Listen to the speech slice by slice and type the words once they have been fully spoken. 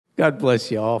God bless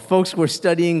you all. Folks, we're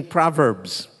studying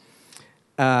Proverbs,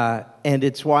 and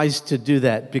it's wise to do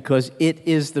that because it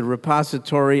is the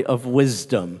repository of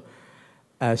wisdom,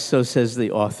 so says the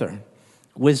author.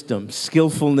 Wisdom,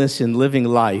 skillfulness in living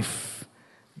life.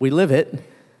 We live it.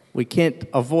 We can't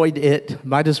avoid it.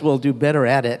 Might as well do better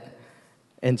at it.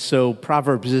 And so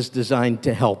Proverbs is designed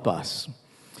to help us.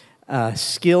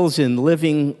 Skills in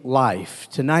living life.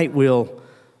 Tonight we'll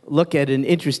look at an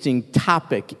interesting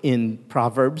topic in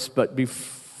Proverbs, but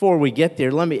before we get there,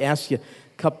 let me ask you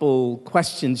a couple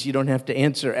questions you don't have to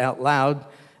answer out loud,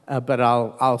 but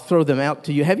I'll throw them out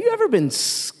to you. Have you ever been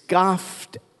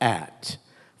scoffed at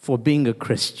for being a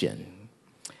Christian?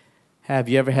 Have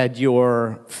you ever had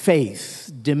your faith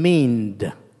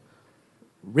demeaned,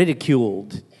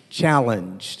 ridiculed,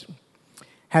 challenged?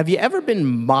 Have you ever been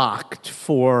mocked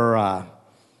for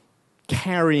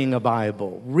carrying a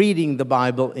Bible, reading the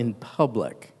Bible in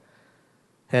public?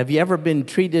 Have you ever been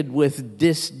treated with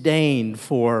disdain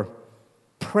for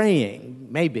praying,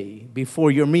 maybe, before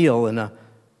your meal in a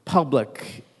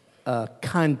public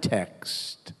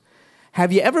context?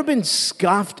 Have you ever been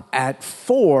scoffed at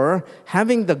for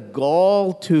having the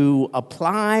gall to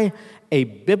apply a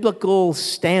biblical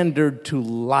standard to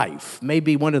life,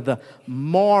 maybe one of the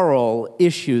moral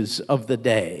issues of the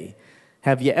day?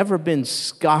 Have you ever been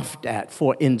scoffed at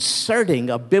for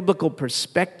inserting a biblical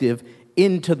perspective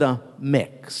into the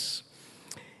mix?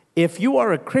 If you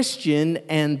are a Christian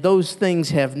and those things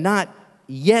have not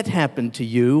yet happened to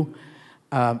you,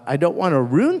 I don't want to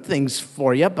ruin things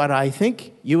for you, but I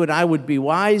think you and I would be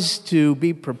wise to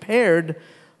be prepared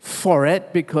for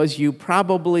it because you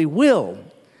probably will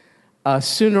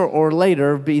sooner or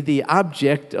later be the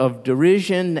object of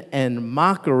derision and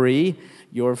mockery.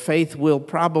 Your faith will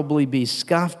probably be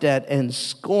scoffed at and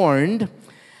scorned.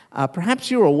 Perhaps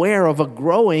you're aware of a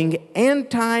growing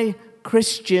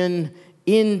anti-Christian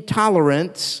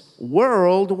intolerance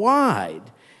worldwide,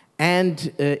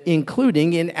 and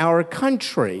including in our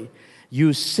country.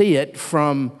 You see it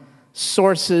from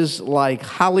sources like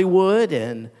Hollywood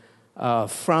and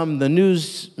from the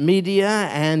news media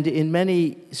and in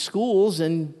many schools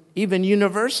and even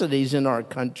universities in our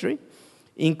country.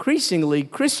 Increasingly,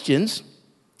 Christians,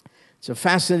 it's a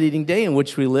fascinating day in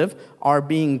which we live, are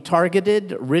being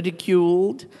targeted,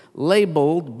 ridiculed,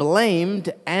 labeled,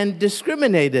 blamed, and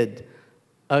discriminated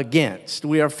against.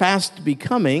 We are fast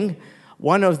becoming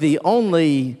one of the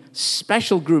only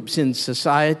special groups in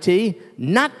society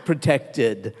not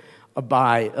protected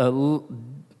by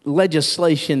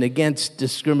legislation against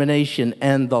discrimination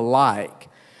and the like.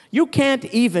 You can't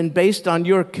even, based on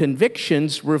your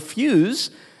convictions,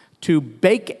 refuse to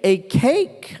bake a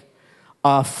cake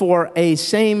for a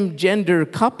same-gender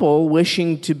couple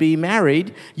wishing to be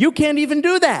married. You can't even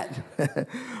do that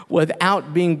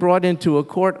without being brought into a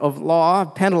court of law,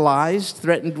 penalized,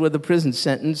 threatened with a prison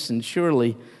sentence, and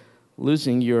surely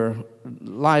losing your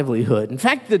livelihood. In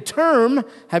fact, the term,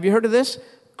 have you heard of this?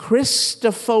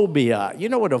 Christophobia. You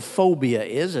know what a phobia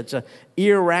is? It's an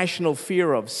irrational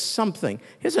fear of something.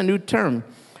 Here's a new term.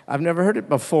 I've never heard it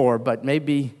before, but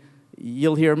maybe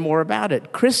you'll hear more about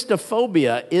it.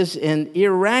 Christophobia is an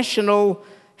irrational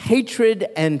hatred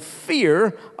and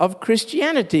fear of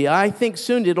Christianity. I think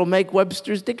soon it'll make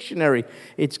Webster's dictionary.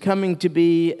 It's coming to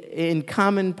be in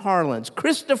common parlance.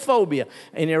 Christophobia,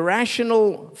 an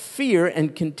irrational fear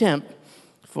and contempt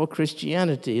for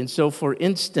Christianity. And so, for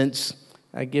instance,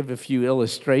 I give a few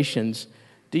illustrations.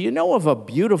 Do you know of a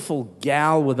beautiful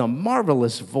gal with a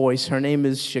marvelous voice? Her name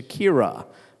is Shakira.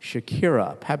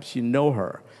 Perhaps you know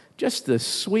her. Just the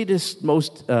sweetest,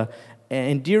 most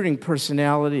endearing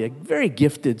personality, a very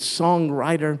gifted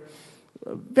songwriter,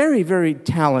 very, very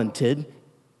talented.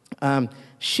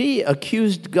 She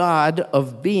accused God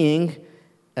of being,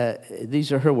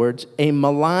 these are her words, a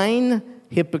malign,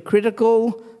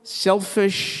 hypocritical,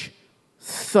 selfish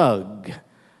thug.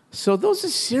 So those are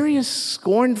serious,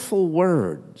 scornful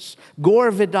words.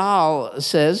 Gore Vidal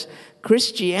says,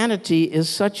 Christianity is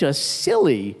such a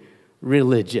silly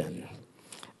religion.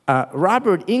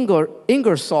 Robert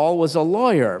Ingersoll was a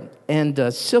lawyer and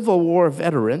a Civil War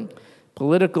veteran,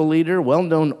 political leader,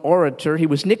 well-known orator. He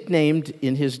was nicknamed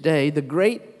in his day the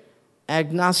Great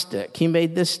Agnostic. He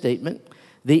made this statement: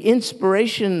 the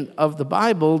inspiration of the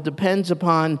Bible depends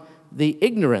upon the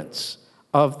ignorance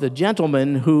of the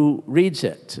gentleman who reads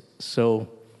it. So,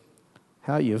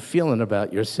 how you feeling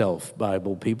about yourself,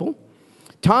 Bible people?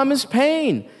 Thomas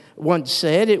Paine once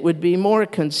said it would be more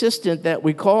consistent that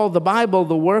we call the Bible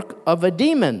the work of a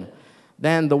demon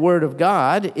than the Word of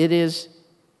God. It is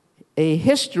a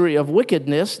history of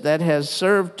wickedness that has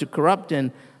served to corrupt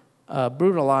and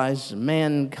brutalize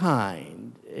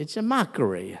mankind. It's a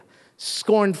mockery.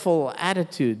 scornful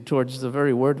attitude towards the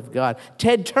very Word of God.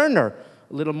 Ted Turner,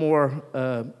 a little more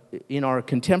in our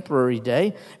contemporary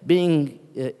day, being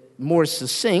more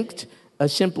succinct,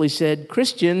 simply said,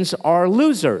 Christians are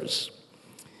losers.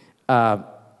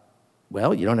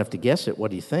 Well, you don't have to guess at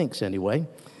what he thinks anyway.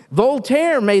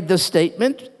 Voltaire made the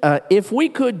statement, if we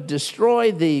could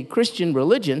destroy the Christian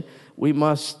religion, we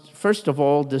must, first of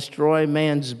all, destroy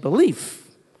man's belief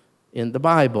in the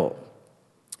Bible.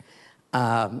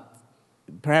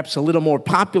 Perhaps a little more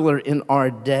popular in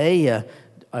our day,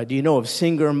 do you know of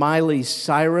singer Miley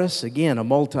Cyrus? Again, a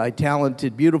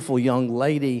multi-talented, beautiful young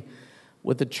lady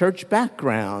with a church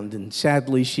background, and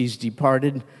sadly she's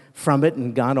departed from it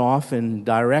and gone off in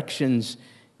directions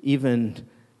even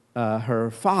her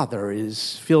father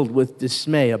is filled with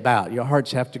dismay about. Your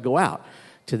hearts have to go out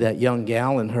to that young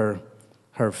gal and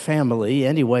her family.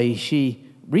 Anyway, she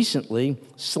recently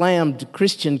slammed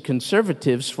Christian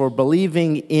conservatives for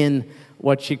believing in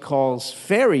what she calls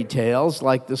fairy tales,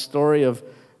 like the story of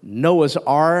Noah's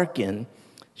Ark, and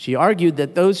she argued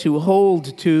that those who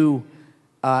hold to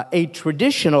a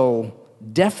traditional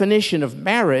definition of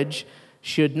marriage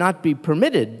should not be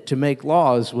permitted to make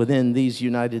laws within these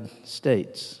United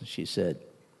States, she said.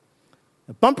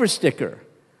 A bumper sticker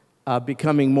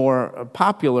becoming more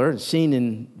popular, seen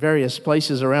in various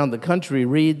places around the country,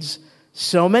 reads,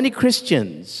 "So many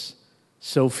Christians,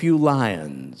 so few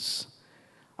lions."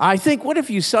 I think, what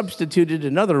if you substituted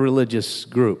another religious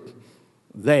group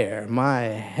there? My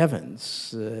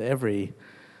heavens, every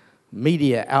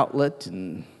media outlet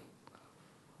and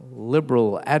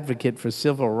liberal advocate for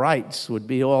civil rights would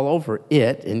be all over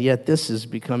it, and yet this is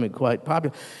becoming quite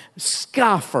popular.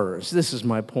 Scoffers, this is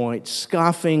my point,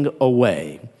 scoffing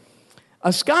away.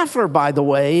 A scoffer, by the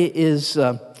way, is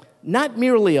not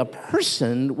merely a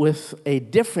person with a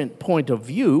different point of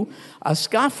view. A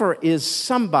scoffer is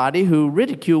somebody who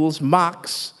ridicules,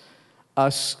 mocks,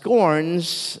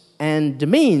 scorns, and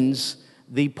demeans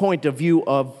the point of view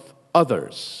of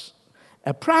others.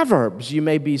 Proverbs, you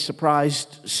may be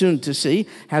surprised soon to see,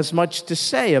 has much to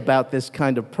say about this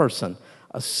kind of person,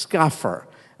 a scoffer.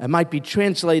 It might be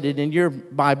translated in your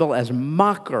Bible as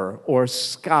mocker or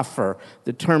scoffer.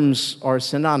 The terms are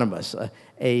synonymous.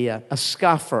 A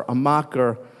scoffer, a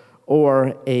mocker,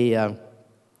 or a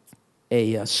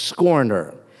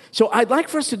scorner. So I'd like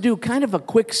for us to do kind of a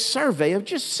quick survey of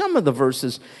just some of the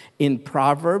verses in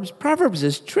Proverbs. Proverbs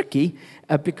is tricky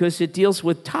because it deals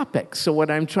with topics. So what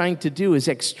I'm trying to do is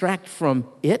extract from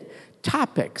it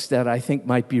topics that I think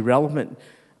might be relevant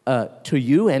to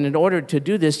you. And in order to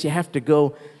do this, you have to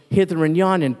go hither and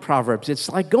yon in Proverbs. It's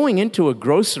like going into a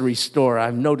grocery store,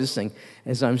 I'm noticing,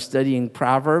 as I'm studying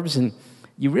Proverbs, and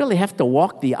you really have to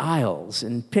walk the aisles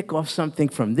and pick off something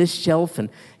from this shelf, and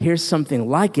here's something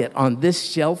like it on this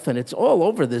shelf, and it's all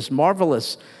over this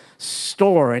marvelous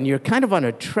store, and you're kind of on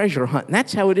a treasure hunt. And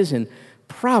that's how it is in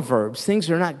Proverbs. Things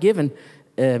are not given,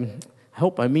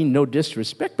 I mean no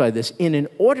disrespect by this, in an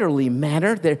orderly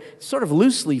manner. They're sort of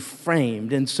loosely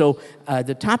framed. And so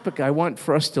the topic I want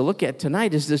for us to look at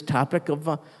tonight is this topic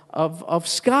of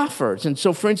scoffers. And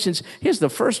so, for instance, here's the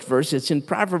first verse. It's in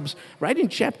Proverbs, right in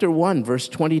chapter 1, verse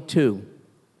 22.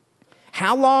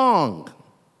 How long,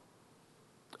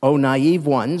 O naive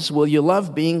ones, will you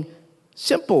love being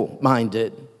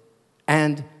simple-minded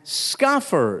and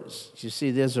scoffers? You see,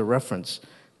 there's a reference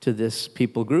to this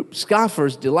people group.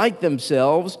 Scoffers delight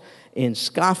themselves in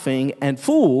scoffing, and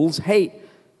fools hate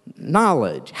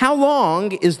knowledge. How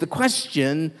long is the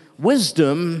question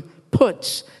wisdom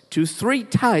puts to three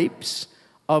types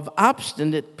of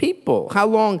obstinate people? How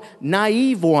long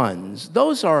naive ones?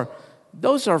 Those are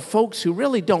folks who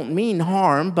really don't mean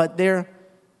harm, but they're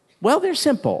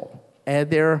simple,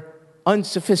 and they're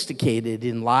unsophisticated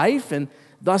in life, and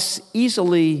thus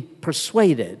easily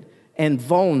persuaded and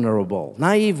vulnerable,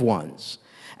 naive ones.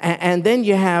 And then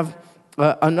you have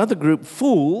another group,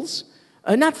 fools,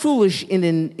 not foolish in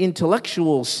an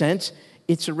intellectual sense.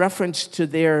 It's a reference to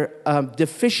their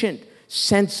deficient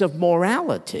sense of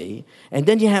morality. And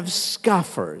then you have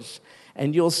scoffers.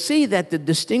 And you'll see that the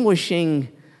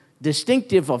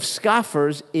distinctive of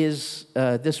scoffers is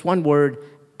this one word,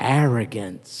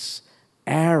 arrogance.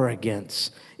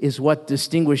 Arrogance is what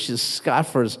distinguishes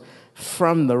scoffers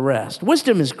from the rest.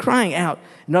 Wisdom is crying out,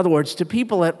 in other words, to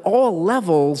people at all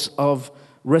levels of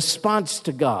response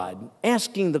to God,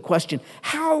 asking the question,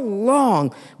 how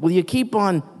long will you keep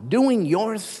on doing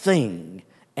your thing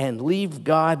and leave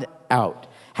God out?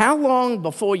 How long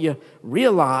before you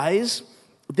realize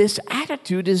this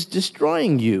attitude is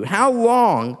destroying you? How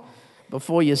long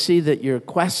before you see that your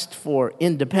quest for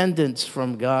independence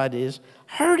from God is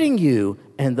hurting you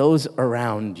and those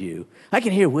around you? I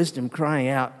can hear wisdom crying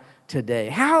out today?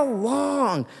 How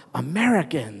long,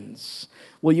 Americans,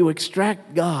 will you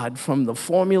extract God from the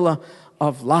formula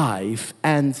of life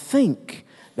and think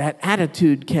that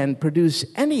attitude can produce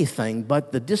anything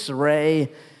but the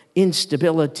disarray,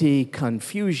 instability,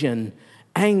 confusion,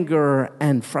 anger,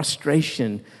 and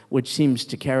frustration which seems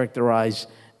to characterize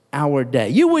our day?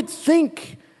 You would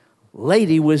think,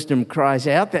 Lady Wisdom cries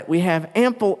out, that we have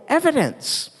ample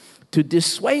evidence to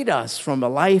dissuade us from a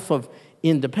life of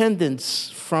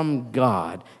independence from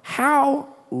God.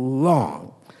 How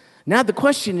long? Now the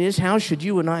question is, how should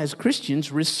you and I as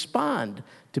Christians respond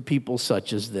to people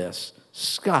such as this?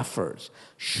 Scoffers.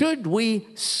 Should we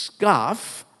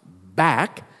scoff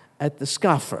back at the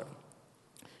scoffer?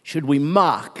 Should we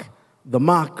mock the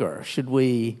mocker? Should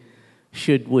we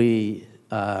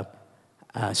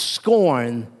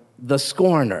scorn the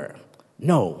scorner?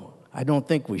 No, I don't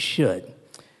think we should.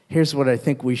 Here's what I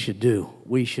think we should do.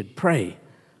 We should pray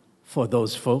for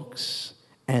those folks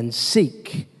and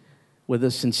seek with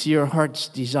a sincere heart's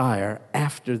desire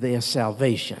after their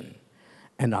salvation.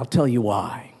 And I'll tell you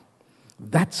why.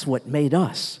 That's what made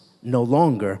us no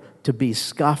longer to be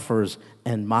scoffers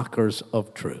and mockers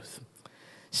of truth.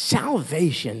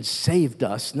 Salvation saved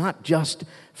us not just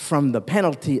from the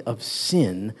penalty of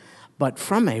sin, but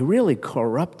from a really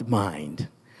corrupt mind.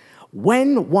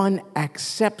 When one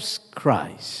accepts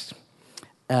Christ,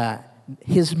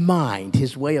 his mind,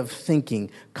 his way of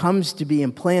thinking, comes to be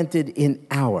implanted in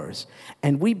ours,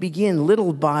 and we begin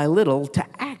little by little to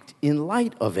act in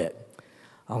light of it.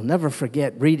 I'll never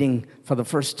forget reading for the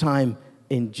first time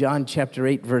in John chapter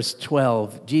 8, verse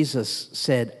 12, Jesus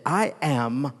said, "I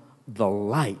am the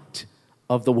light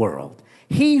of the world.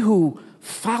 He who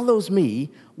follows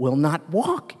me will not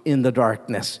walk in the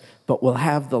darkness, but will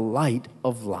have the light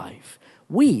of life."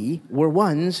 We were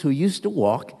ones who used to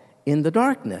walk in the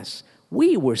darkness.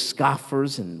 We were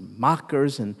scoffers and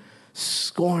mockers and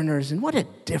scorners, and what a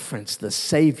difference the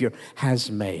Savior has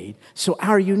made. So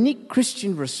our unique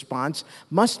Christian response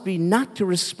must be not to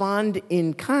respond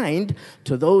in kind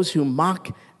to those who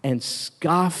mock and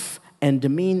scoff and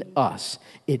demean us.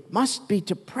 It must be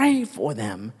to pray for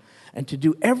them and to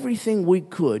do everything we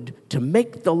could to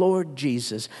make the Lord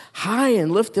Jesus high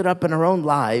and lifted up in our own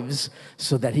lives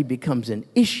so that he becomes an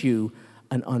issue,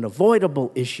 an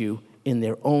unavoidable issue in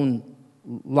their own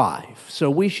life.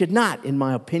 So we should not, in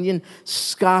my opinion,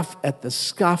 scoff at the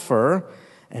scoffer,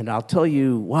 and I'll tell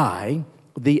you why.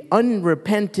 The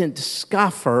unrepentant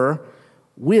scoffer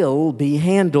will be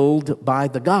handled by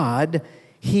the God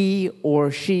he or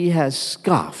she has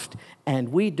scoffed, and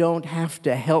we don't have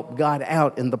to help God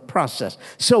out in the process.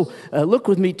 So look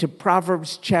with me to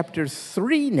Proverbs chapter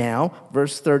 3 now,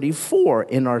 verse 34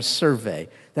 in our survey.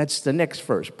 That's the next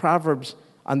verse, Proverbs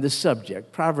on this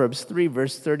subject. Proverbs 3,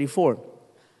 verse 34.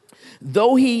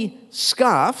 Though he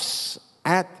scoffs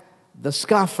at the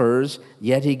scoffers,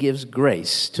 yet he gives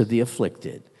grace to the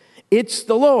afflicted. It's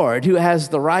the Lord who has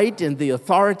the right and the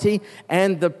authority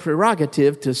and the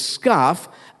prerogative to scoff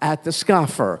at the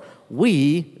scoffer.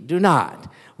 We do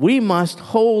not. We must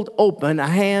hold open a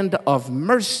hand of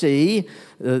mercy,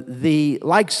 the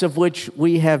likes of which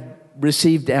we have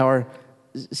received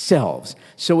ourselves.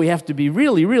 So we have to be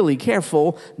really, really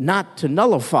careful not to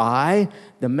nullify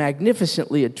the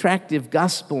magnificently attractive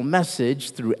gospel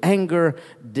message through anger,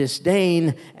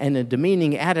 disdain, and a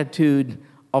demeaning attitude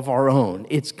of our own.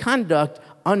 It's conduct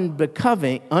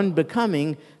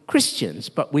unbecoming Christians,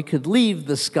 but we could leave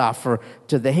the scoffer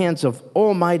to the hands of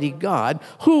Almighty God,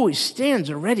 who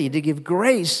stands ready to give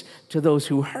grace to those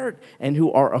who hurt and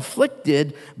who are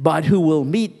afflicted, but who will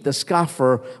meet the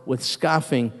scoffer with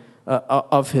scoffing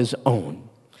of his own.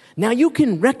 Now, you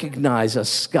can recognize a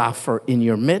scoffer in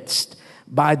your midst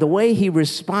by the way he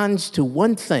responds to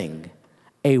one thing,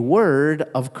 a word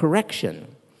of correction.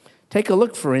 Take a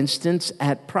look, for instance,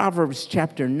 at Proverbs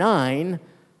chapter 9,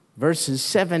 verses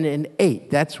 7 and 8.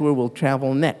 That's where we'll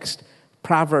travel next.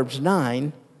 Proverbs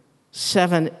 9,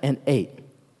 7 and 8.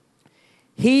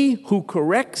 He who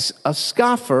corrects a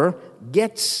scoffer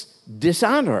gets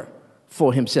dishonor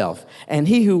for himself, and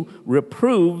he who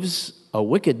reproves a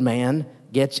wicked man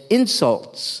gets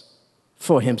insults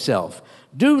for himself.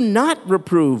 Do not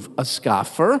reprove a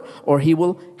scoffer, or he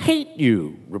will hate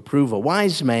you. Reprove a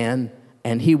wise man,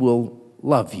 and he will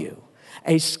love you.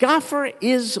 A scoffer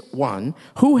is one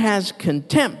who has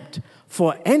contempt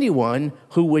for anyone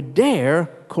who would dare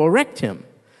correct him.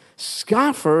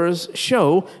 Scoffers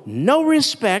show no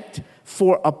respect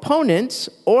for opponents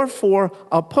or for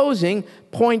opposing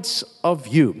points of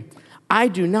view. I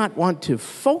do not want to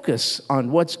focus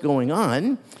on what's going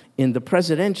on in the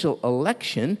presidential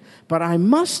election, but I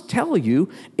must tell you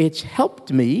it's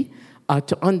helped me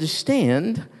to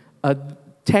understand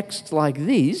texts like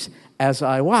these as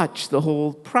I watch the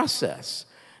whole process.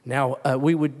 Now,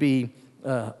 we would be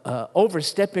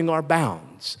overstepping our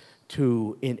bounds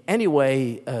to in any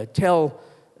way tell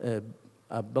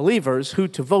believers who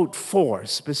to vote for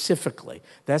specifically.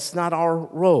 That's not our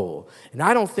role. And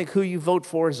I don't think who you vote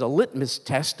for is a litmus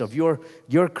test of your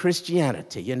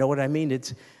Christianity. You know what I mean?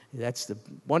 That's the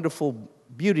wonderful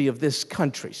beauty of this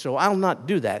country. So I'll not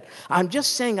do that. I'm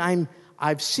just saying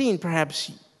I've seen,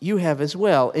 perhaps you have as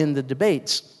well, in the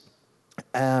debates,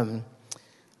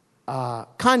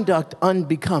 conduct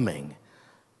unbecoming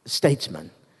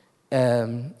statesmen,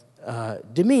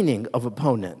 demeaning of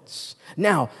opponents.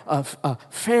 Now,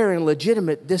 fair and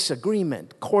legitimate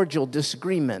disagreement, cordial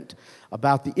disagreement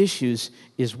about the issues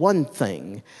is one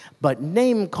thing, but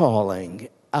name-calling,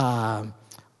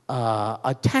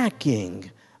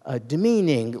 attacking,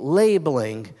 demeaning,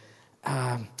 labeling,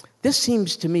 this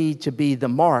seems to me to be the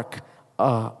mark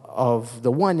of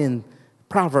the one in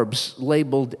Proverbs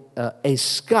labeled a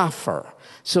scoffer.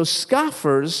 So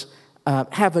scoffers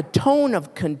have a tone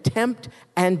of contempt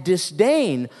and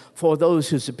disdain for those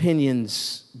whose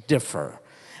opinions differ.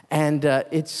 And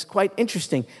it's quite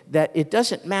interesting that it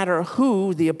doesn't matter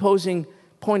who the opposing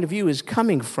point of view is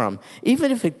coming from,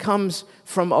 even if it comes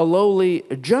from a lowly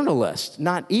journalist,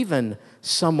 not even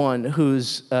someone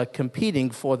who's competing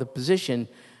for the position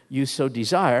you so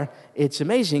desire. It's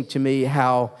amazing to me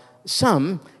how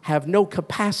some have no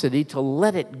capacity to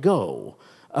let it go.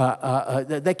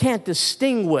 They can't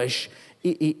distinguish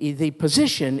the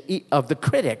position of the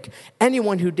critic.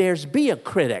 Anyone who dares be a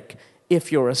critic,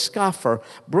 if you're a scoffer,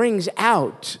 brings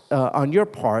out on your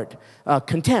part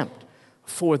contempt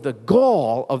for the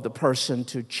gall of the person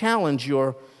to challenge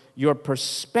your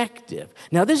perspective.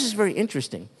 Now, this is very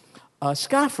interesting.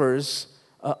 Scoffers,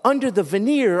 under the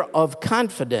veneer of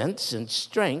confidence and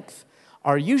strength,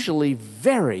 are usually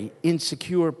very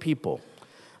insecure people.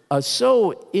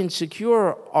 So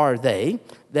insecure are they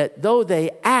that though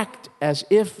they act as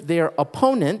if their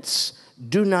opponents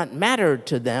do not matter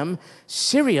to them,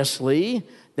 seriously,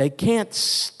 they can't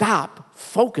stop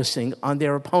focusing on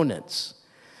their opponents.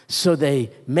 So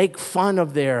they make fun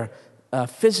of their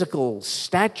physical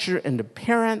stature and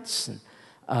appearance,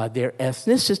 their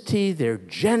ethnicity, their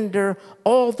gender,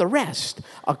 all the rest.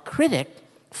 A critic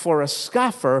for a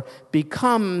scoffer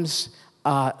becomes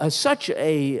such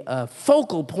a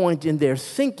focal point in their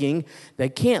thinking, they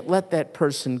can't let that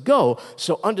person go.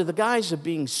 So under the guise of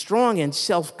being strong and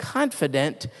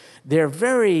self-confident, they're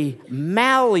very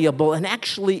malleable and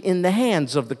actually in the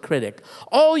hands of the critic.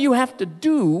 All you have to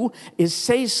do is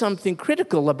say something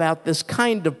critical about this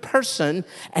kind of person,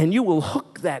 and you will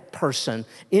hook that person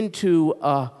into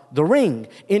the ring,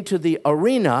 into the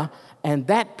arena, and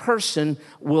that person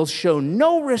will show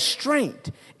no restraint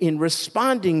in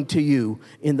responding to you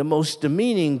in the most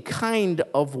demeaning kind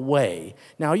of way.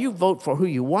 Now, you vote for who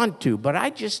you want to, but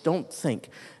I just don't think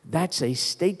that's a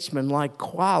statesmanlike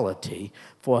quality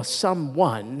for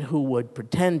someone who would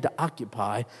pretend to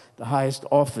occupy the highest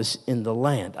office in the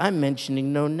land. I'm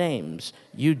mentioning no names.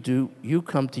 You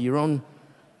come to your own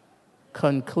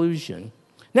conclusion.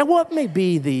 Now, what may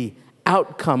be the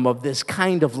outcome of this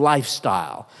kind of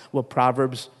lifestyle? Well,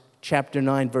 Proverbs chapter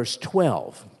 9, verse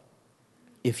 12.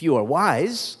 If you are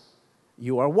wise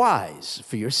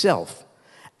for yourself.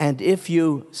 And if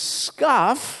you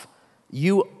scoff,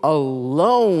 you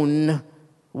alone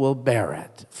will bear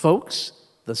it. Folks,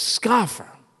 the scoffer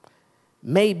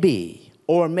may be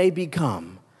or may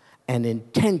become an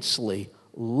intensely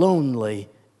lonely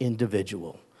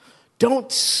individual.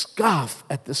 Don't scoff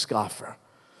at the scoffer.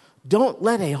 Don't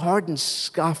let a hardened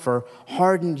scoffer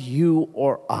harden you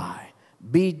or I.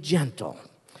 Be gentle.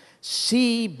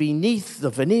 See beneath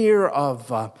the veneer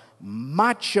of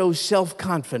macho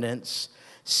self-confidence,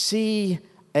 see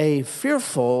a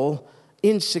fearful,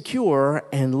 insecure,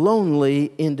 and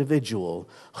lonely individual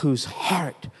whose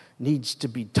heart needs to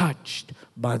be touched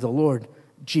by the Lord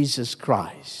Jesus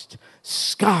Christ.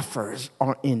 Scoffers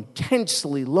are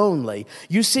intensely lonely.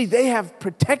 You see, they have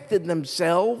protected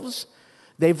themselves.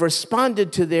 They've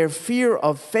responded to their fear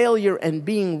of failure and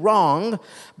being wrong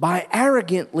by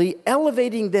arrogantly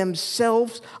elevating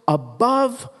themselves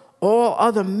above all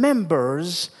other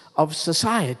members of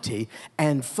society.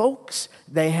 And folks,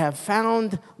 they have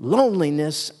found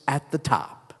loneliness at the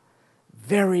top.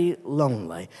 Very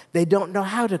lonely. They don't know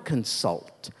how to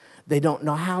consult. They don't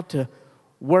know how to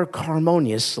work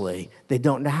harmoniously. They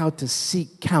don't know how to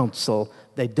seek counsel.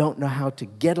 They don't know how to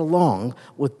get along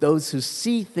with those who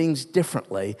see things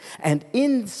differently. And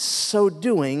in so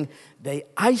doing, they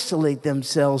isolate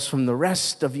themselves from the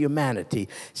rest of humanity.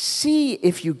 See,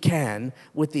 if you can,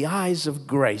 with the eyes of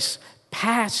grace,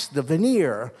 past the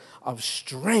veneer of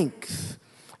strength,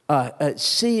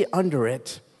 see under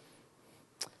it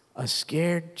a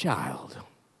scared child,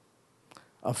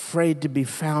 afraid to be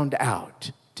found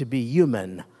out, to be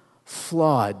human,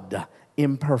 flawed,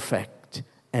 imperfect,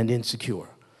 and insecure.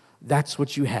 That's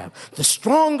what you have. The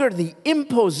stronger the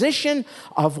imposition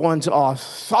of one's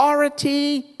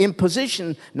authority,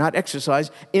 imposition, not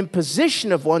exercise,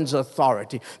 imposition of one's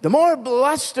authority, the more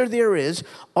bluster there is,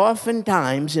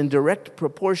 oftentimes in direct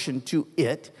proportion to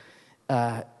it,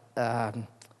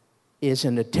 is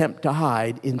an attempt to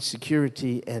hide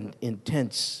insecurity and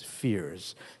intense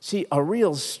fears. See, a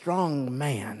real strong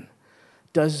man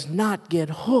does not get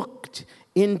hooked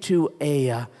into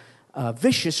a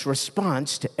vicious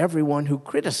response to everyone who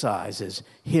criticizes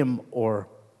him or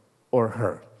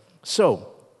her.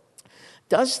 So,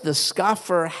 does the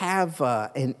scoffer have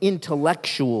an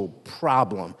intellectual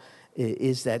problem?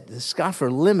 Is that the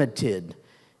scoffer limited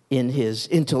in his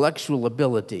intellectual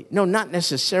ability? No, not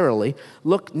necessarily.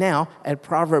 Look now at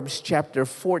Proverbs chapter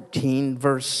 14,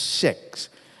 verse 6.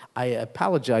 I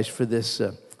apologize for this.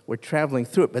 We're traveling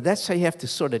through it, but that's how you have to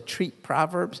sort of treat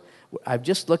Proverbs. I've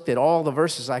just looked at all the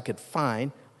verses I could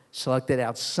find, selected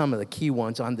out some of the key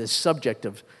ones on this subject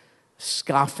of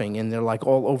scoffing, and they're like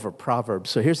all over Proverbs.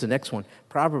 So here's the next one,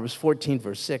 Proverbs 14,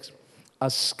 verse 6. A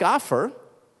scoffer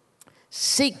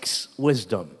seeks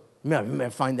wisdom. You may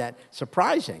find that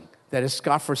surprising, that a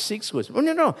scoffer seeks wisdom. Oh,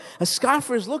 no. A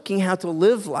scoffer is looking how to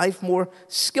live life more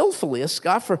skillfully. A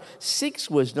scoffer seeks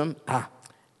wisdom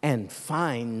and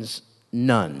finds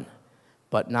none.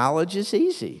 But knowledge is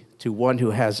easy to one who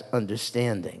has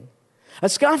understanding. A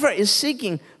scoffer is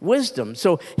seeking wisdom.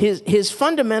 So his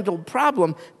fundamental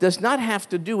problem does not have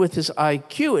to do with his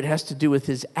IQ. It has to do with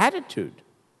his attitude.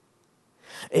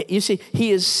 You see,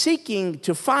 he is seeking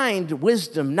to find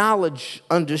wisdom, knowledge,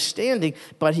 understanding,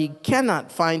 but he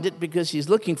cannot find it because he's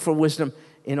looking for wisdom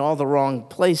in all the wrong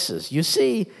places. You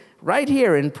see, right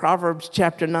here in Proverbs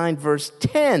chapter 9, verse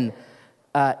 10,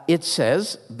 it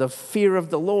says, the fear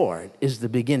of the Lord is the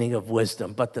beginning of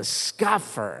wisdom, but the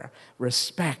scoffer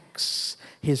respects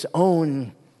his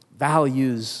own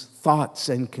values, thoughts,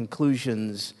 and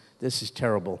conclusions. This is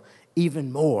terrible,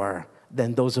 even more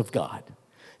than those of God.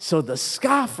 So the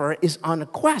scoffer is on a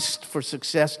quest for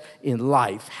success in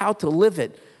life, how to live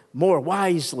it more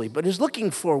wisely, but is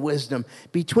looking for wisdom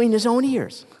between his own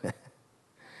ears.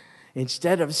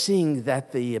 Instead of seeing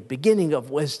that the beginning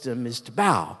of wisdom is to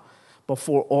bow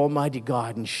before Almighty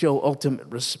God and show ultimate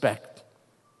respect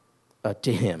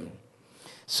to Him.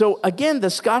 So again, the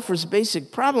scoffer's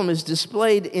basic problem is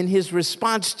displayed in his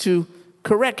response to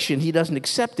correction. He doesn't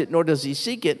accept it, nor does he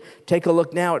seek it. Take a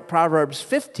look now at Proverbs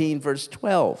 15, verse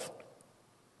 12.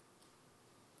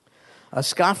 A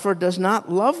scoffer does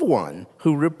not love one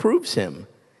who reproves him.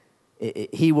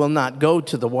 He will not go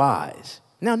to the wise.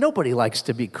 Now, nobody likes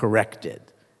to be corrected.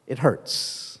 It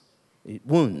hurts. It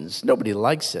wounds. Nobody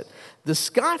likes it. The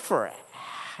scoffer,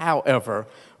 however,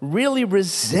 really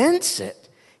resents it.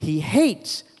 He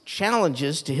hates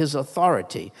challenges to his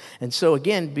authority. And so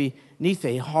again, beneath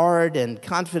a hard and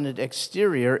confident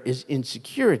exterior is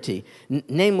insecurity,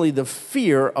 namely the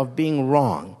fear of being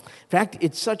wrong. In fact,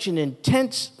 it's such an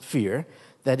intense fear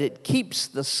that it keeps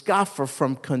the scoffer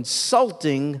from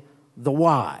consulting the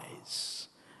wise.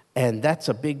 And that's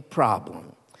a big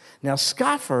problem. Now,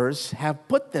 scoffers have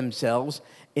put themselves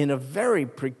in a very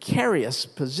precarious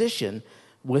position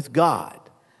with God.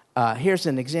 Here's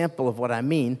an example of what I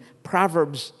mean.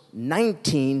 Proverbs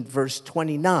 19, verse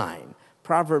 29.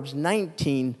 Proverbs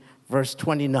 19, verse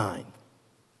 29.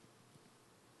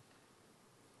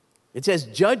 It says,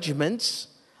 judgments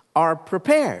are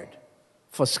prepared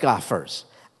for scoffers,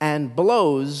 and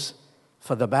blows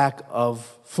for the back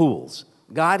of fools.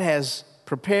 God has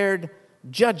prepared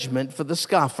judgment for the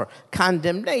scoffer.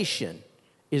 Condemnation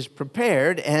is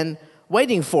prepared and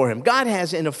waiting for him. God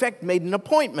has, in effect, made an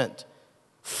appointment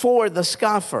for the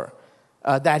scoffer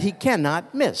that he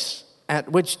cannot miss,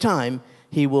 at which time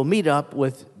he will meet up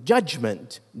with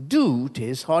judgment due to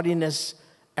his haughtiness,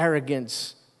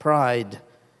 arrogance, pride,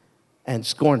 and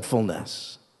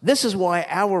scornfulness. This is why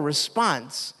our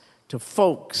response to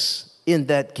folks in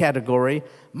that category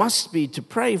must be to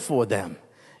pray for them,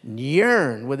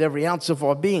 yearn with every ounce of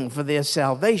our being for their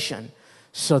salvation,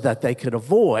 so that they could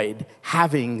avoid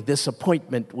having this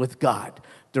appointment with God,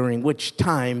 during which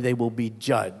time they will be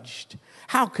judged.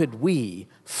 How could we,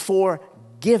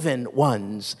 forgiven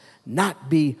ones, not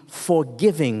be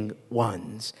forgiving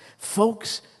ones?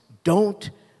 Folks, don't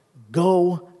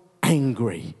go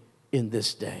angry in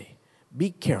this day.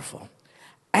 Be careful.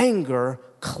 Anger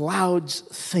clouds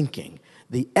thinking.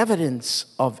 The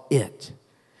evidence of it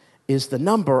is the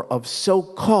number of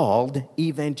so-called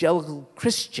evangelical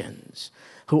Christians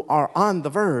who are on the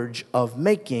verge of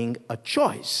making a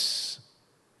choice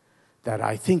that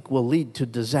I think will lead to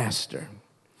disaster.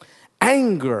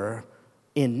 Anger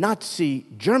in Nazi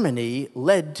Germany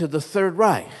led to the Third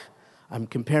Reich. I'm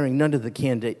comparing none of the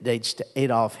candidates to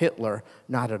Adolf Hitler,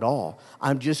 not at all.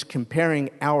 I'm just comparing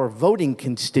our voting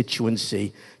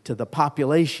constituency to the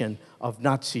population of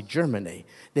Nazi Germany.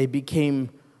 They became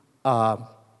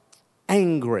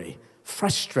angry,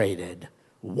 frustrated,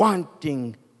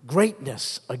 wanting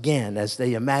greatness again as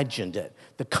they imagined it.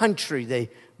 The country they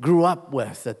grew up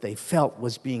with that they felt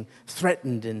was being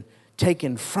threatened and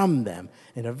taken from them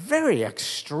in a very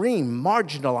extreme,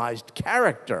 marginalized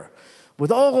character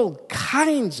with all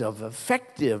kinds of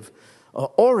effective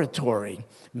oratory,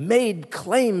 made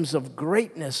claims of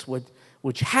greatness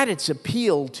which had its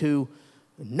appeal to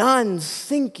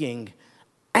non-thinking,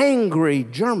 angry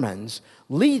Germans,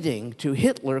 leading to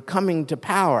Hitler coming to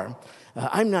power.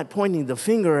 I'm not pointing the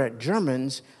finger at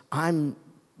Germans. I'm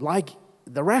like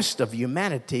the rest of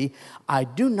humanity. I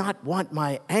do not want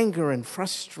my anger and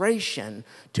frustration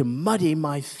to muddy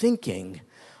my thinking.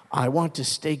 I want to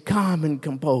stay calm and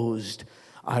composed.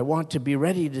 I want to be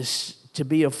ready to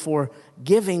be a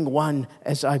forgiving one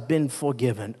as I've been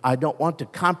forgiven. I don't want to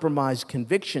compromise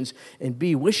convictions and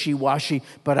be wishy-washy,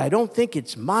 but I don't think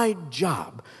it's my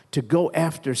job to go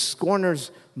after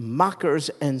scorners, mockers,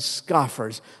 and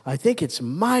scoffers. I think it's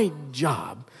my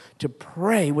job to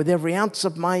pray with every ounce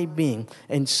of my being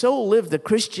and so live the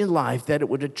Christian life that it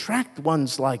would attract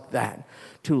ones like that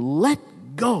to let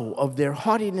go of their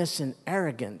haughtiness and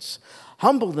arrogance,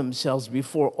 humble themselves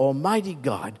before Almighty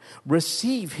God,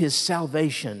 receive His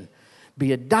salvation,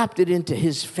 be adopted into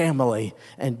His family,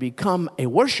 and become a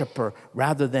worshiper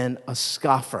rather than a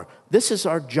scoffer. This is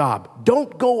our job.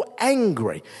 Don't go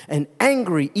angry. An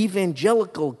angry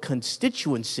evangelical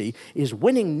constituency is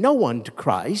winning no one to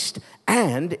Christ,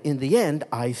 and in the end,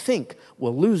 I think,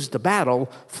 will lose the battle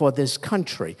for this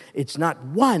country. It's not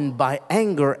won by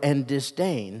anger and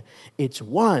disdain. It's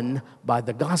won by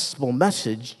the gospel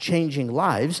message changing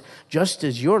lives, just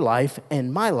as your life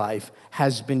and my life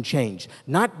has been changed.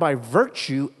 Not by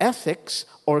virtue, ethics,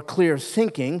 or clear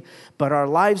thinking, but our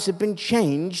lives have been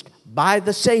changed by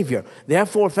the Savior.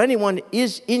 Therefore, if anyone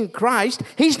is in Christ,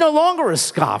 he's no longer a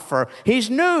scoffer. He's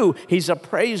new. He's a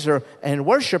praiser and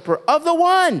worshiper of the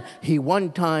one he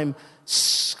one time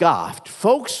scoffed.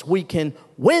 Folks, we can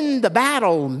win the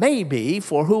battle, maybe,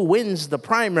 for who wins the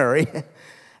primary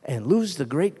and lose the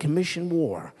Great Commission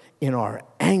war in our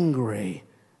angry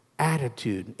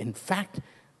attitude. In fact,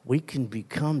 we can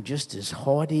become just as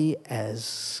haughty as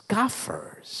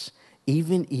scoffers,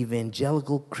 even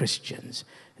evangelical Christians.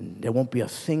 And there won't be a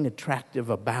thing attractive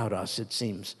about us, it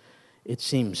seems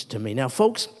to me. Now,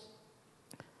 folks,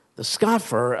 the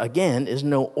scoffer, again, is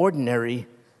no ordinary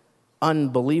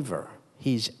unbeliever.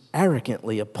 He's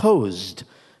arrogantly opposed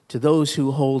to those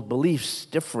who hold beliefs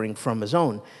differing from his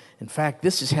own. In fact,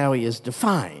 this is how he is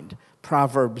defined.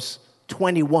 Proverbs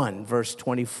 21, verse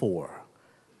 24.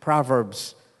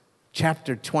 Proverbs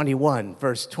chapter 21,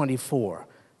 verse 24.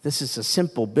 This is a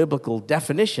simple biblical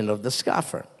definition of the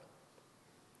scoffer.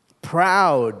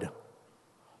 Proud,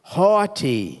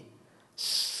 haughty,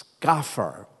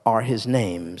 scoffer are his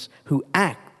names, who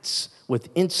acts with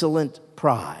insolent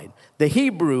pride. The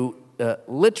Hebrew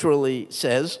literally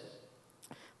says,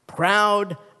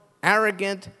 proud,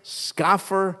 arrogant,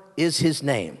 scoffer is his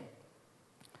name.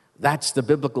 That's the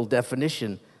biblical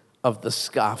definition of the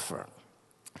scoffer.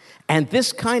 And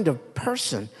this kind of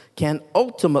person can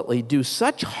ultimately do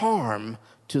such harm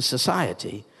to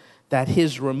society that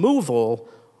his removal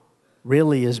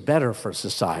really is better for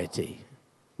society.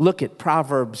 Look at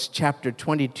Proverbs chapter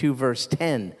 22, verse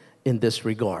 10 in this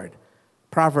regard.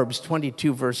 Proverbs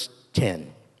 22, verse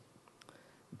 10.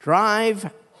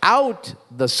 Drive out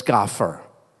the scoffer,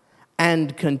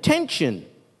 and contention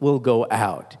will go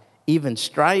out. Even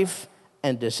strife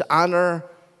and dishonor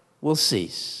will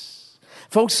cease.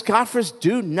 Folks, scoffers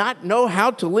do not know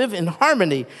how to live in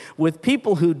harmony with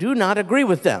people who do not agree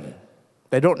with them.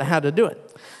 They don't know how to do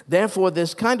it. Therefore,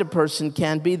 this kind of person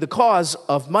can be the cause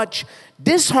of much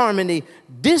disharmony,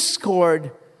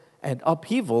 discord, and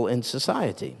upheaval in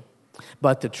society.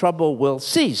 But the trouble will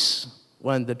cease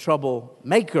when the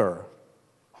troublemaker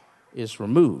is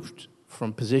removed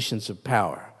from positions of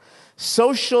power.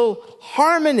 Social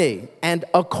harmony and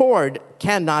accord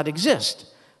cannot exist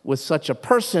with such a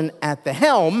person at the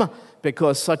helm,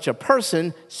 because such a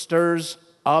person stirs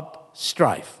up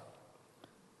strife.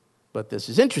 But this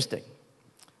is interesting.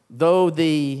 Though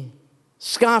the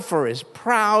scoffer is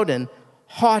proud and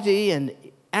haughty and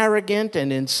arrogant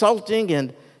and insulting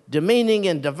and demeaning,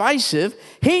 and divisive,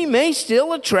 he may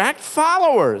still attract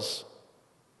followers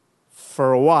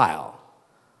for a while.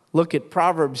 Look at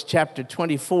Proverbs chapter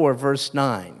 24, verse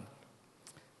 9.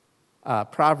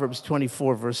 Proverbs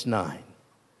 24, verse 9.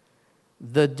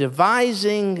 The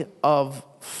devising of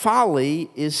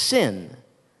folly is sin,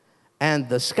 and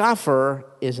the scoffer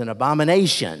is an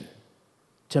abomination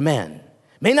to men.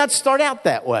 May not start out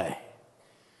that way,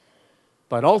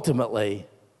 but ultimately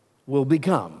will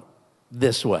become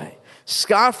this way.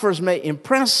 Scoffers may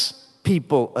impress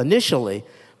people initially,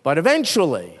 but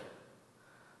eventually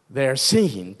they're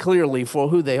seen clearly for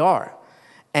who they are,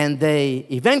 and they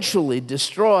eventually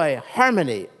destroy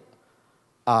harmony,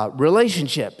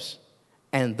 relationships,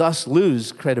 and thus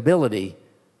lose credibility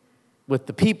with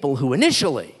the people who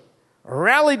initially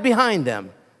rallied behind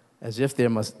them as if they're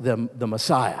the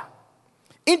Messiah.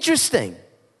 Interesting.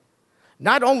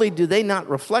 Not only do they not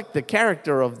reflect the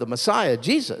character of the Messiah,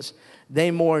 Jesus, they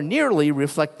more nearly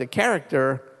reflect the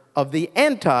character of the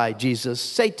anti-Jesus,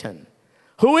 Satan,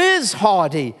 who is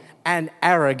haughty and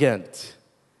arrogant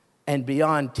and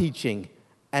beyond teaching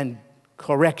and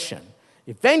correction.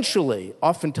 Eventually,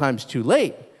 oftentimes too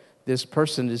late, this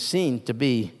person is seen to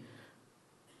be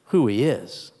who he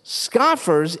is.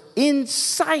 Scoffers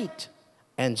incite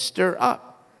and stir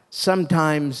up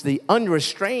sometimes the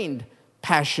unrestrained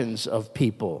passions of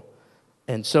people.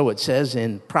 And so it says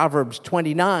in Proverbs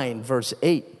 29, verse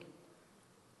 8,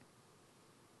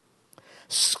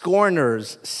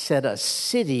 scorners set a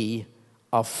city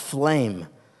aflame,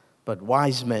 but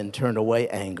wise men turn away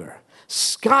anger.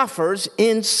 Scoffers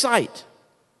incite.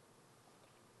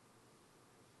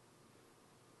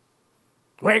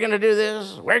 We're going to do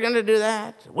this. We're going to do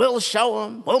that. We'll show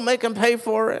them. We'll make them pay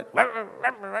for it.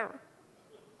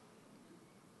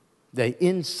 They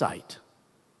incite.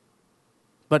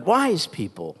 But wise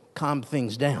people calm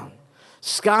things down.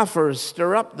 Scoffers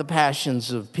stir up the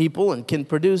passions of people and can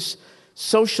produce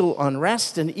social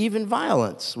unrest and even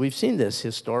violence. We've seen this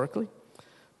historically.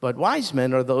 But wise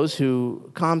men are those who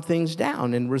calm things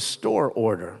down and restore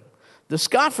order. The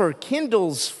scoffer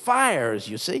kindles fires,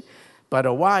 you see, but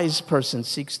a wise person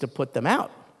seeks to put them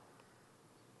out.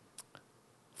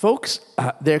 Folks,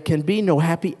 there can be no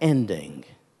happy ending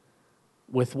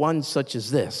with one such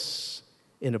as this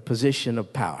in a position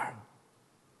of power.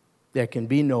 There can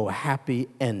be no happy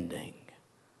ending.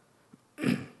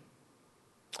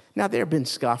 Now, there have been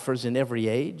scoffers in every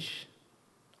age.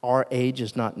 Our age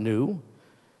is not new.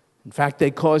 In fact,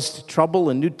 they caused trouble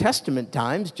in New Testament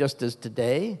times, just as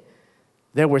today.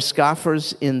 There were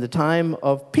scoffers in the time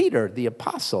of Peter, the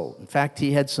apostle. In fact,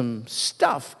 he had some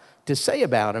stuff to say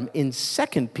about him in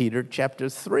 2 Peter chapter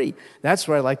 3. That's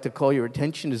where I'd like to call your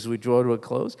attention as we draw to a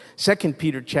close. 2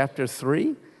 Peter chapter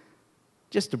 3,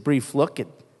 just a brief look at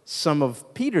some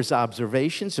of Peter's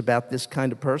observations about this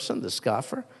kind of person, the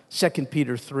scoffer. 2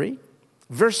 Peter 3,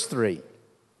 verse 3,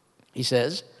 he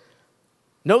says,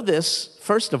 know this,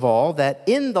 first of all, that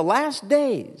in the last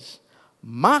days,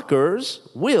 mockers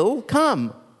will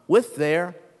come with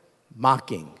their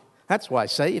mocking. That's why I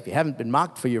say if you haven't been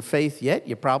mocked for your faith yet,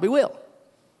 you probably will.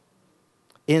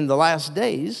 In the last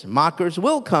days, mockers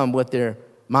will come with their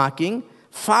mocking,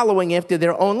 following after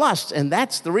their own lusts. And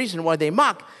that's the reason why they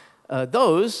mock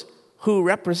those who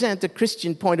represent a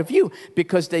Christian point of view,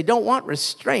 because they don't want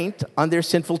restraint on their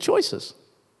sinful choices.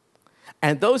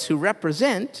 And those who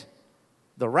represent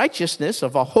the righteousness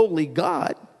of a holy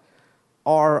God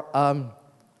are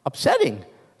upsetting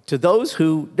to those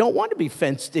who don't want to be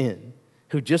fenced in,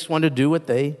 who just want to do what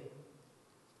they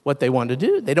want to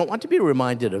do. They don't want to be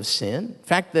reminded of sin. In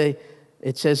fact,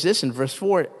 it says this in verse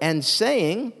 4, and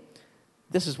saying,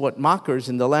 this is what mockers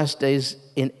in the last days,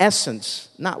 in essence,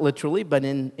 not literally, but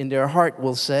in their heart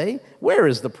will say, where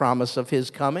is the promise of his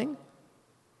coming?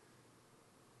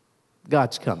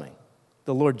 God's coming.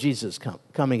 The Lord Jesus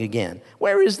coming again.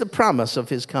 Where is the promise of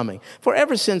his coming? For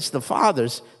ever since the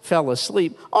fathers fell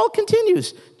asleep, all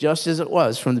continues just as it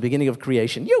was from the beginning of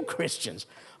creation. You Christians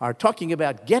are talking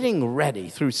about getting ready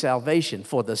through salvation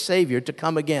for the Savior to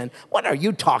come again. What are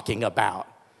you talking about?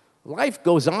 Life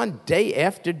goes on day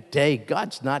after day.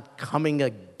 God's not coming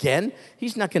again.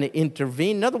 He's not going to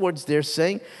intervene. In other words, they're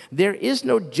saying there is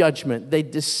no judgment. They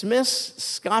dismiss,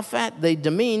 scoff at, they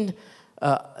demean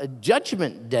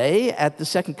judgment day at the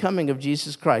second coming of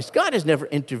Jesus Christ. God has never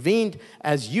intervened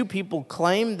as you people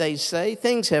claim. They say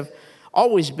things have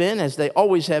always been as they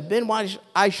always have been. Why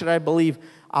should I believe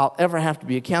I'll ever have to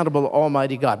be accountable to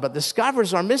Almighty God? But the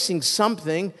scoffers are missing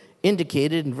something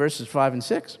indicated in verses 5 and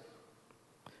 6.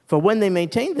 For when they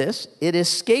maintain this, it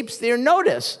escapes their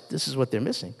notice. This is what they're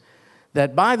missing.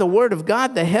 That by the word of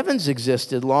God, the heavens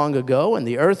existed long ago, and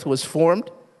the earth was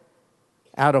formed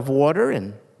out of water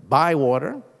and by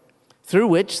water, through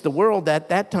which the world at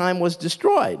that time was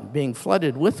destroyed, being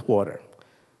flooded with water.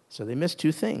 So they missed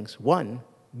two things. One,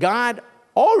 God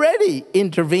already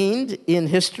intervened in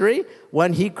history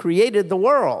when he created the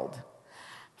world.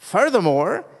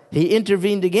 Furthermore, he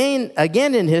intervened again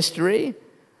in history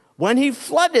when he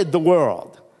flooded the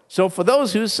world. So for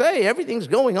those who say everything's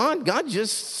going on, God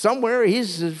just somewhere,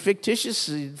 he's a fictitious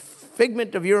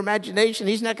figment of your imagination.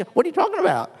 He's not. What are you talking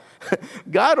about?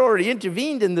 God already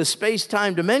intervened in the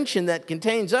space-time dimension that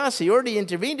contains us. He already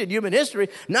intervened in human history.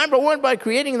 Number one, by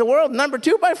creating the world. Number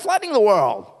two, by flooding the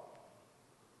world.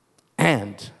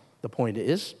 And the point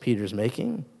is, Peter's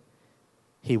making,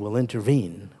 he will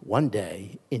intervene one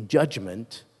day in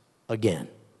judgment again.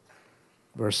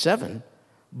 Verse 7,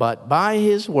 but by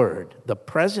his word, the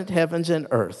present heavens and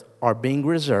earth are being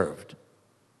reserved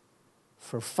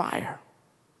for fire,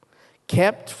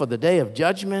 kept for the day of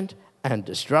judgment and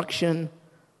destruction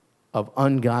of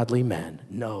ungodly men.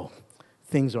 No,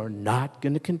 things are not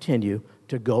going to continue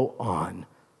to go on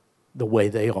the way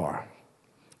they are.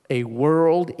 A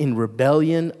world in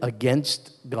rebellion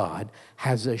against God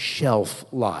has a shelf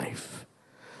life.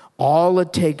 All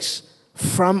it takes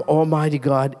from Almighty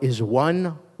God is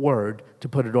one word to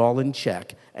put it all in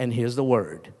check. And here's the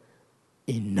word: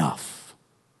 enough.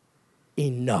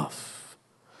 Enough.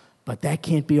 But that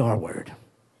can't be our word.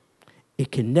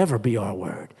 It can never be our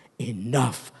word.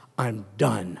 Enough. I'm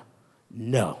done.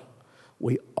 No.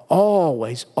 We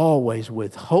always,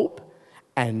 with hope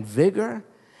and vigor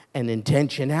and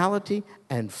intentionality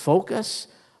and focus,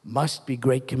 must be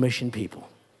Great Commission people.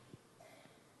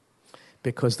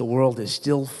 Because the world is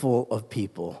still full of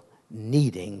people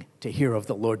needing to hear of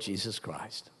the Lord Jesus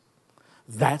Christ.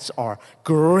 That's our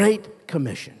Great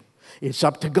Commission. It's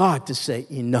up to God to say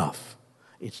enough.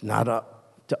 It's not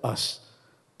up to us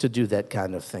to do that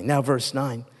kind of thing. Now, verse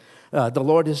 9. The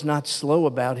Lord is not slow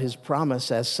about his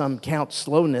promise, as some count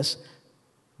slowness,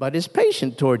 but is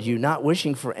patient toward you, not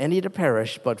wishing for any to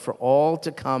perish, but for all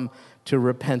to come to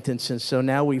repentance. And so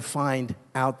now we find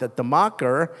out that the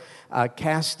mocker,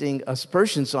 casting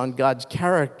aspersions on God's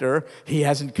character, he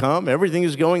hasn't come, everything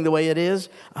is going the way it is.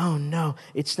 Oh no,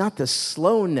 it's not the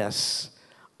slowness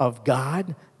of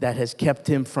God that has kept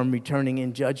him from returning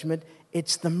in judgment.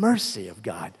 It's the mercy of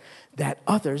God, that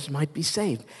others might be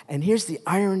saved. And here's the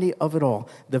irony of it all.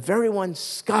 The very one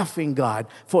scoffing God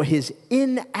for his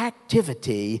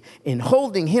inactivity in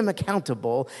holding him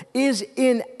accountable is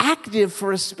inactive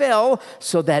for a spell,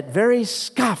 so that very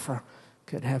scoffer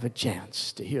could have a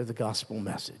chance to hear the gospel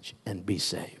message and be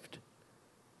saved.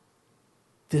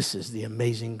 This is the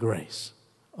amazing grace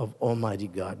of Almighty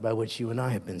God by which you and I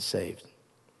have been saved.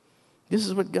 This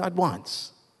is what God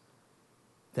wants,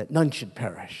 that none should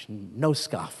perish, no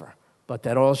scoffer, but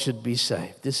that all should be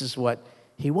saved. This is what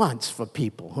he wants for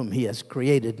people whom he has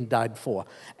created and died for.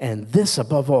 And this,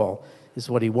 above all, is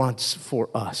what he wants for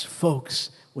us.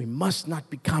 Folks, we must not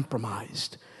be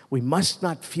compromised. We must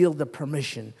not feel the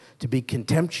permission to be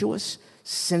contemptuous,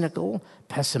 cynical,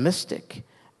 pessimistic,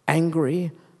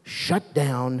 angry, shut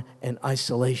down, and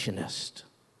isolationist.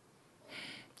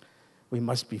 We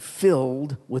must be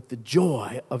filled with the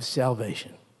joy of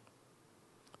salvation,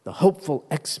 the hopeful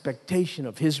expectation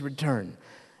of his return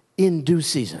in due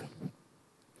season.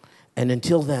 And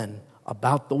until then,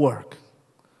 about the work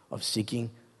of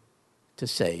seeking to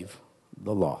save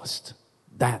the lost.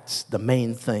 That's the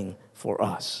main thing for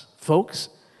us. Folks,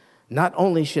 not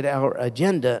only should our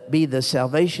agenda be the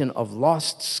salvation of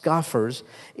lost scoffers,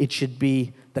 it should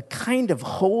be the kind of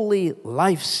holy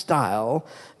lifestyle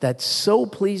that so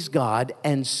please God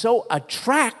and so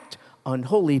attract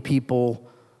unholy people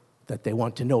that they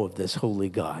want to know of this holy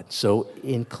God. So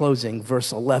in closing,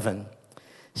 verse 11,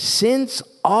 since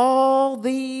all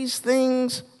these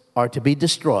things are to be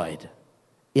destroyed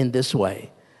in this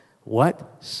way,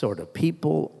 what sort of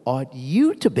people ought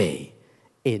you to be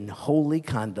in holy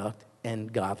conduct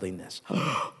and godliness?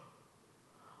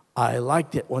 I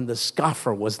liked it when the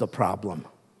scoffer was the problem.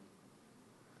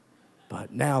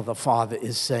 But now the Father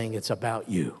is saying it's about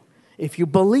you. If you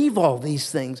believe all these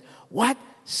things, what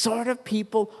sort of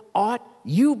people ought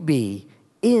you be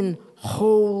in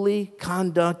holy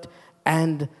conduct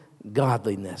and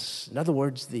godliness? In other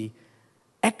words, the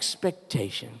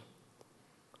expectation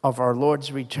of our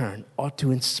Lord's return ought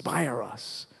to inspire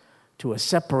us to a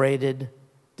separated,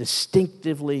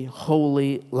 distinctively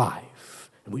holy life.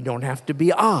 We don't have to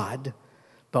be odd,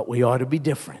 but we ought to be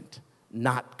different,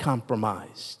 not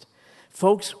compromised.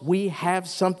 Folks, we have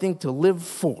something to live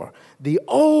for. The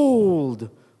old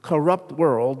corrupt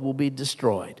world will be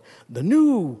destroyed. The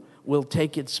new will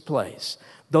take its place.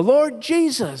 The Lord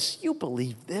Jesus, you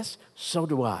believe this, so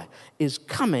do I, is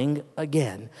coming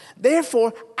again.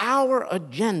 Therefore, our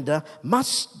agenda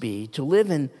must be to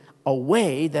live in a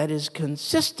way that is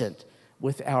consistent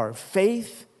with our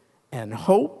faith and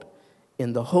hope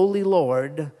in the Holy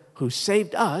Lord who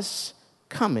saved us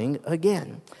coming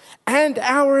again. And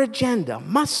our agenda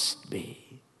must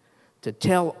be to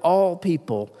tell all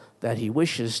people that he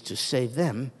wishes to save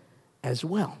them as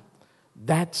well.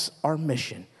 That's our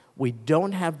mission. We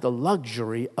don't have the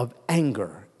luxury of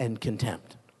anger and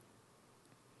contempt.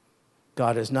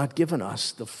 God has not given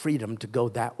us the freedom to go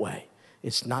that way.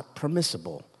 It's not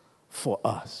permissible for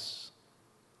us.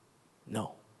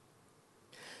 No.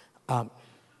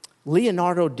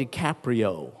 Leonardo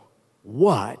DiCaprio,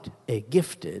 what a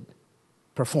gifted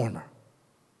performer.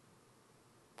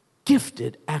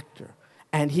 Gifted actor.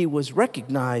 And he was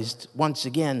recognized once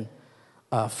again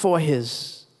for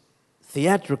his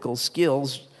theatrical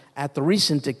skills at the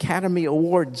recent Academy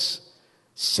Awards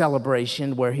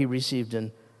celebration where he received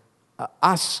an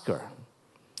Oscar.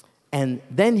 And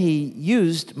then he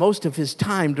used most of his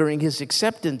time during his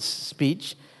acceptance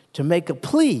speech to make a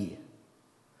plea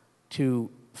to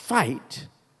fight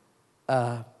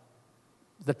the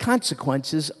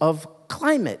consequences of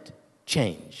climate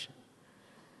change.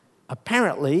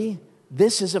 Apparently,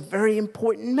 this is a very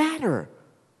important matter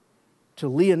to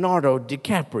Leonardo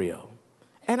DiCaprio.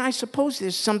 And I suppose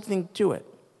there's something to it.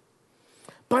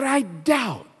 But I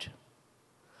doubt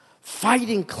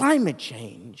fighting climate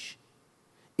change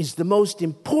is the most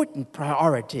important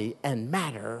priority and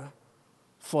matter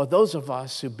for those of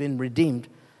us who've been redeemed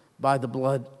by the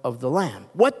blood of the Lamb.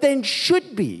 What then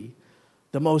should be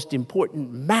the most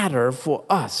important matter for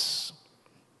us?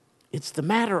 It's the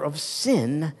matter of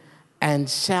sin and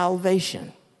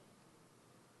salvation.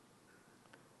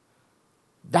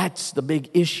 That's the big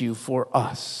issue for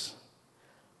us.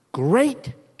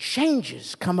 Great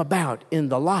changes come about in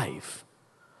the life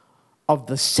of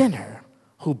the sinner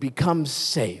who becomes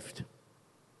saved.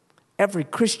 Every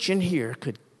Christian here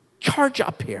could charge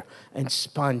up here and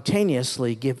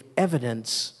spontaneously give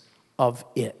evidence of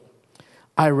it.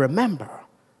 I remember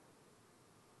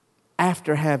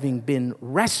after having been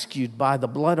rescued by the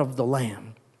blood of the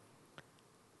Lamb,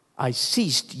 I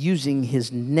ceased using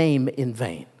his name in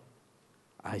vain.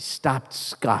 I stopped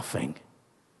scoffing.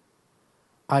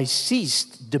 I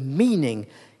ceased demeaning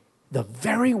the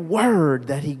very word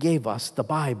that he gave us, the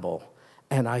Bible,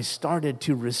 and I started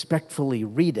to respectfully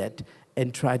read it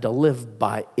and try to live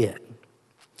by it.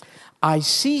 I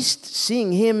ceased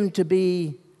seeing him to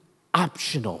be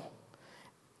optional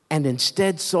and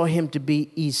instead saw him to be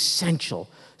essential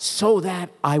so that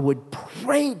I would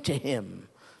pray to him,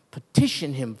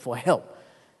 petition him for help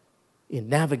in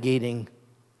navigating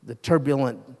the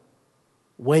turbulent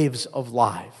waves of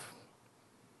life.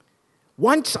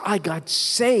 Once I got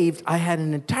saved, I had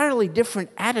an entirely different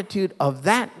attitude of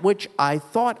that which I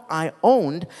thought I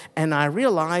owned, and I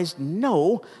realized,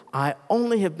 no, I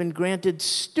only have been granted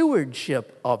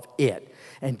stewardship of it.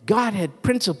 And God had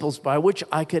principles by which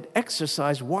I could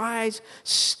exercise wise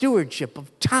stewardship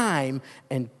of time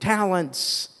and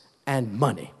talents and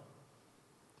money.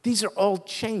 These are all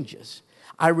changes.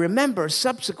 I remember,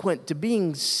 subsequent to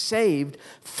being saved,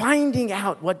 finding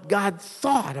out what God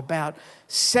thought about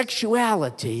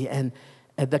sexuality and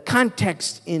the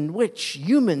context in which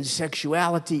human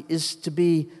sexuality is to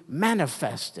be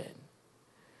manifested.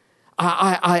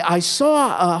 I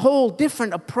saw a whole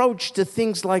different approach to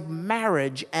things like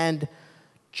marriage and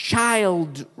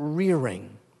child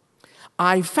rearing.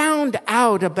 I found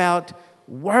out about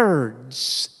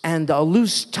words and a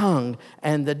loose tongue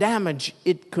and the damage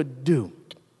it could do.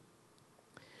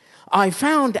 I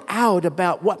found out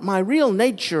about what my real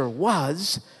nature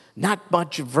was, not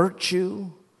much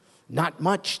virtue, not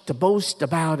much to boast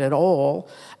about at all,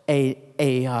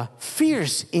 a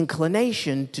fierce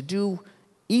inclination to do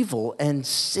evil and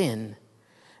sin.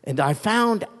 And I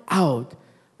found out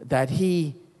that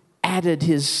he added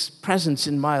his presence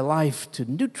in my life to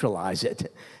neutralize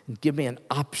it and give me an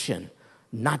option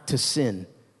not to sin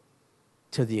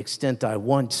to the extent I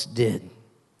once did.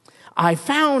 I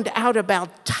found out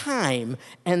about time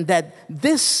and that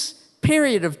this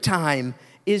period of time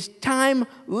is time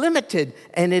limited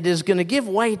and it is going to give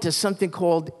way to something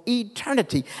called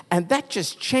eternity. And that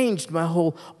just changed my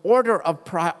whole order of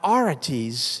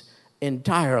priorities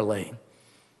entirely.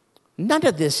 None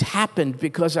of this happened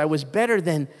because I was better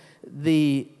than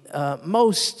the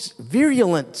most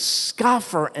virulent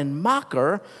scoffer and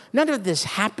mocker. None of this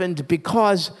happened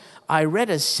because I read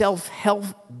a self-help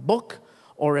book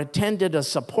or attended a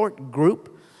support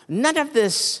group. None of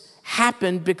this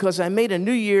happened because I made a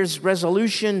New Year's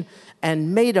resolution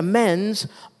and made amends.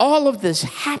 All of this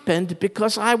happened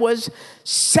because I was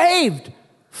saved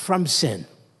from sin.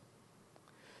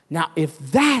 Now, if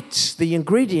that's the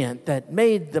ingredient that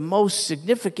made the most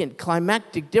significant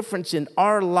climactic difference in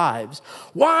our lives,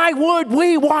 why would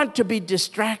we want to be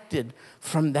distracted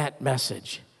from that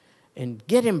message and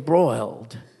get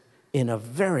embroiled in a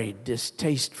very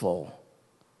distasteful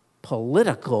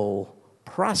political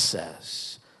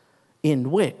process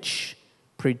in which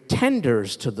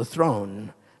pretenders to the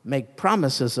throne make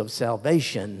promises of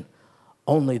salvation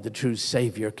only the true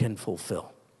Savior can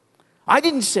fulfill? I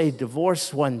didn't say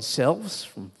divorce oneself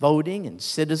from voting and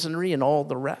citizenry and all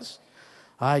the rest.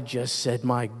 I just said,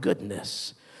 my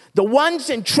goodness, the ones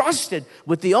entrusted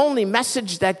with the only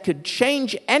message that could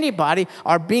change anybody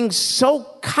are being so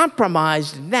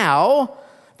compromised now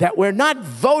that we're not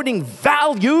voting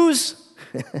values.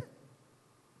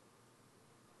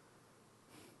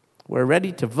 We're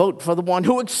ready to vote for the one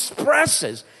who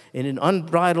expresses in an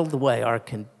unbridled way our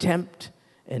contempt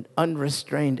and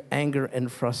unrestrained anger and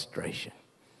frustration.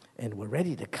 And we're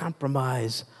ready to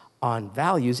compromise on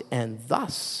values, and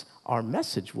thus our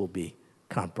message will be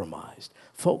compromised.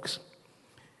 Folks,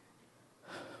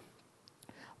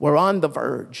 we're on the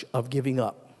verge of giving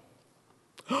up.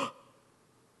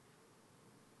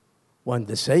 When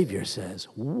the Savior says,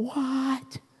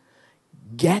 what?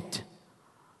 Get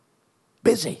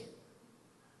busy.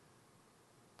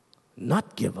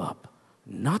 Not give up,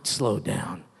 not slow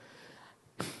down.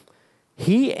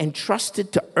 He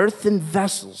entrusted to earthen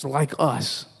vessels like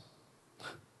us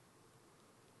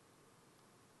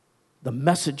the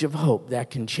message of hope that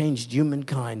can change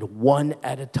humankind one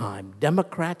at a time.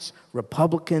 Democrats,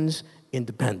 Republicans,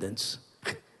 independents.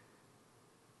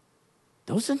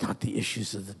 Those are not the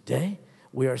issues of the day.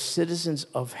 We are citizens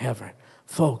of heaven.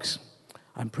 Folks,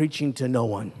 I'm preaching to no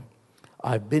one.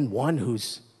 I've been one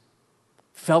who's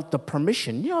felt the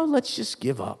permission, let's just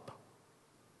give up.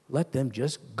 Let them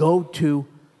just go to,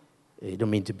 I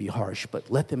don't mean to be harsh, but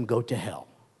let them go to hell.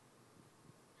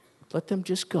 Let them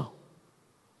just go.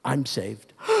 I'm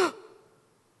saved.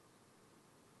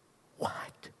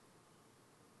 What?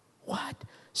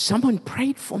 Someone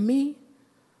prayed for me?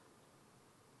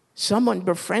 Someone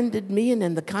befriended me and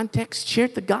in the context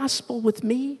shared the gospel with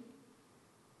me?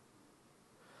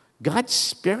 God's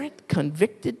Spirit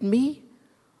convicted me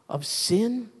of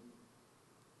sin,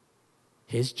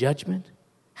 His judgment,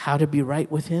 how to be right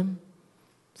with Him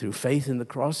through faith in the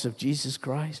cross of Jesus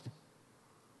Christ.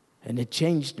 And it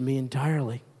changed me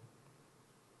entirely.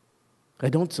 I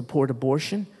don't support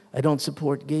abortion. I don't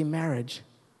support gay marriage.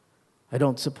 I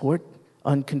don't support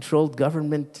uncontrolled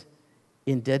government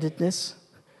indebtedness.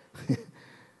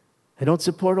 I don't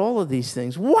support all of these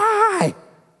things. Why?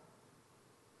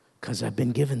 Because I've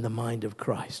been given the mind of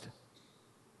Christ.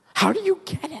 How do you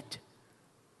get it?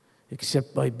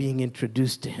 Except by being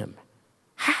introduced to Him.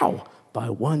 How? By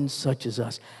one such as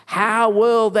us. How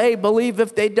will they believe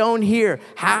if they don't hear?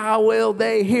 How will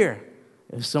they hear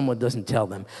if someone doesn't tell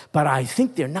them? But I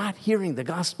think they're not hearing the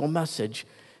gospel message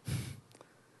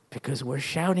because we're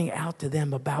shouting out to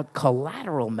them about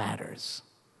collateral matters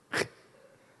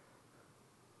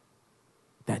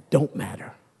that don't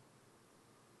matter.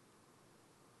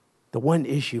 The one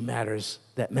issue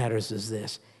that matters is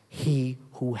this: he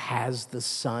who has the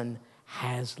Son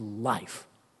has life.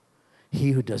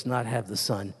 He who does not have the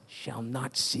Son shall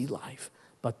not see life,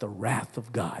 but the wrath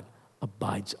of God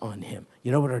abides on him.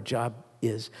 You know what our job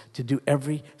is? To do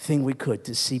everything we could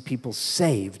to see people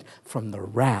saved from the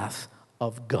wrath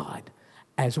of God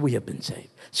as we have been saved.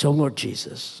 So, Lord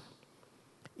Jesus,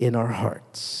 in our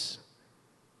hearts,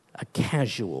 a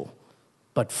casual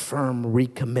but firm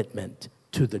recommitment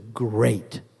to the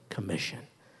Great Commission.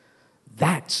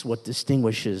 That's what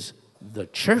distinguishes the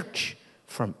church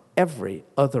from every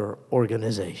other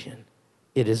organization.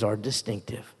 It is our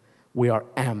distinctive. We are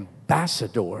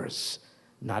ambassadors,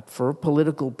 not for a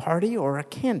political party or a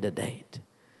candidate.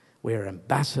 We are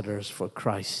ambassadors for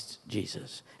Christ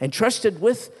Jesus, entrusted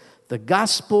with the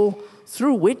gospel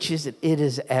through which it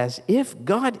is as if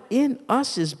God in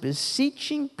us is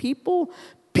beseeching people,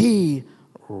 be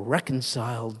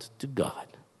reconciled to God.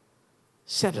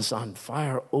 Set us on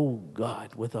fire, O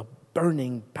God, with a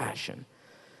burning passion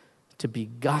to be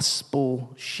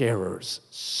gospel sharers,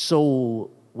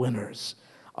 soul winners,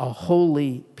 a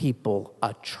holy people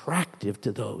attractive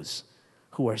to those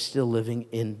who are still living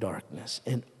in darkness.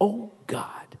 And oh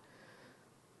God,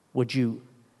 would you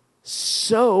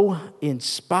so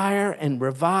inspire and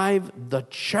revive the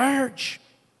church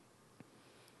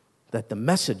that the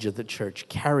message of the church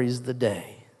carries the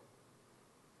day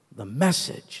the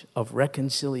message of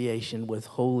reconciliation with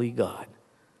holy God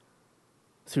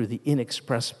through the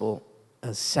inexpressible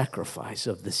sacrifice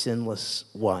of the sinless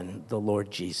one, the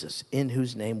Lord Jesus, in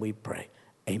whose name we pray.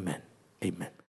 Amen. Amen.